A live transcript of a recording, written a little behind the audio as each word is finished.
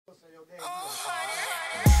Word.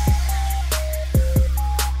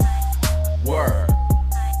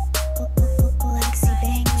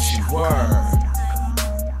 She word.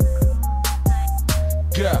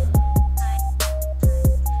 Yeah.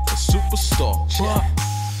 A superstar.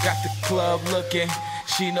 Got the club looking.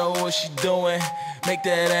 She know what she doing. Make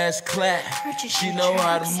that ass clap. She know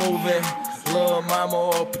how to move it. Lil' mama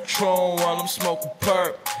or Patron while I'm smoking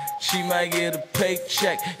perk. She might get a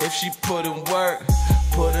paycheck if she put in work.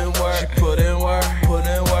 Put in work, she put in work, put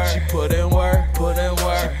in work, she put in work, put in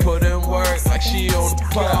work, she put in work like she on the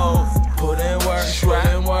pole. Put in work, put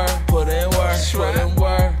in work, put in work, put in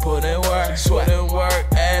work, put in work, put in work,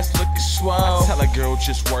 ass looking swole. I tell a girl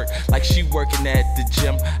just work like she working at the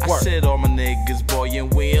gym. I said all my niggas, boy,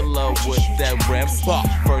 and we in love with that rim.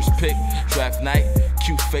 First pick, draft night,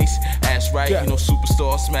 cute face, ass right. You know,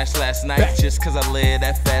 superstar smashed last night just cause I live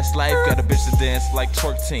that fast life. Got a bitch that dance like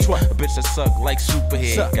twerk team, a bitch that suck like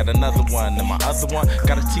superhead. Got another one, and my other one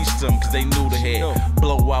gotta teach them cause they new to head.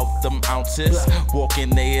 Blow out them ounces, walk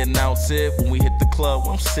in they announce it. When we hit the club, we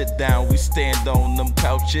don't sit down, we stand on them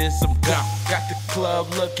couches. I'm got the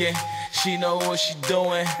club looking, she know what she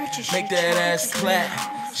doing. Make that ass clap,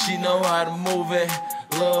 she know how to move it.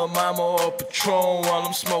 Lil' mama or Patron while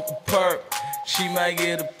I'm smoking perk. She might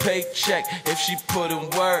get a paycheck if she put in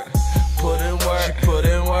work. Put in work, she put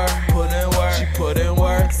in work, put in work, she put in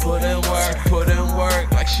work, put in work, put in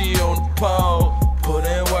work like she on the pole. Put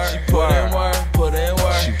in work, she put in work, put in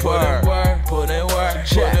work, she put in work, put in work,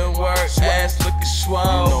 put in work, ass looking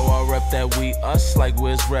swole. You know I rep that we us like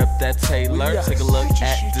Wiz rep that Taylor. Take a look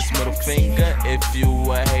at this middle finger if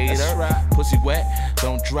you a hater. Pussy wet,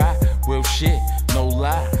 don't dry, real shit, no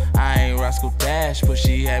lie. I ain't Roscoe Dash, but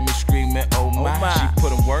she had me screaming, oh my. She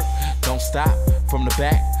put in work, don't stop, from the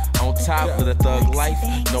back. On top of the thug life,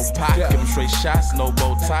 no pop, give them straight shots, no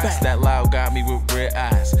bow ties. That loud got me with red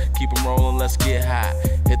eyes. Keep them rolling, let's get high.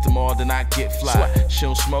 Hit them all, then I get fly. She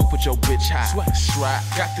don't smoke, but your bitch high.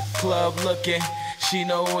 Got the club looking, she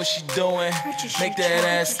know what she doing. Make that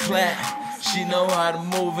ass clap, she know how to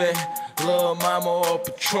move it. Lil' mama or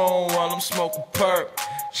Patron while I'm smoking perk.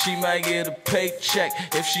 She might get a paycheck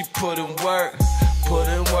if she put in work. Put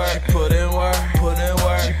in work, put in work, put in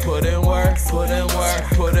work, she put in work, put in work,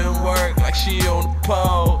 put in work like she on the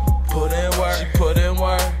pole. Put in work, put in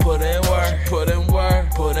work, put in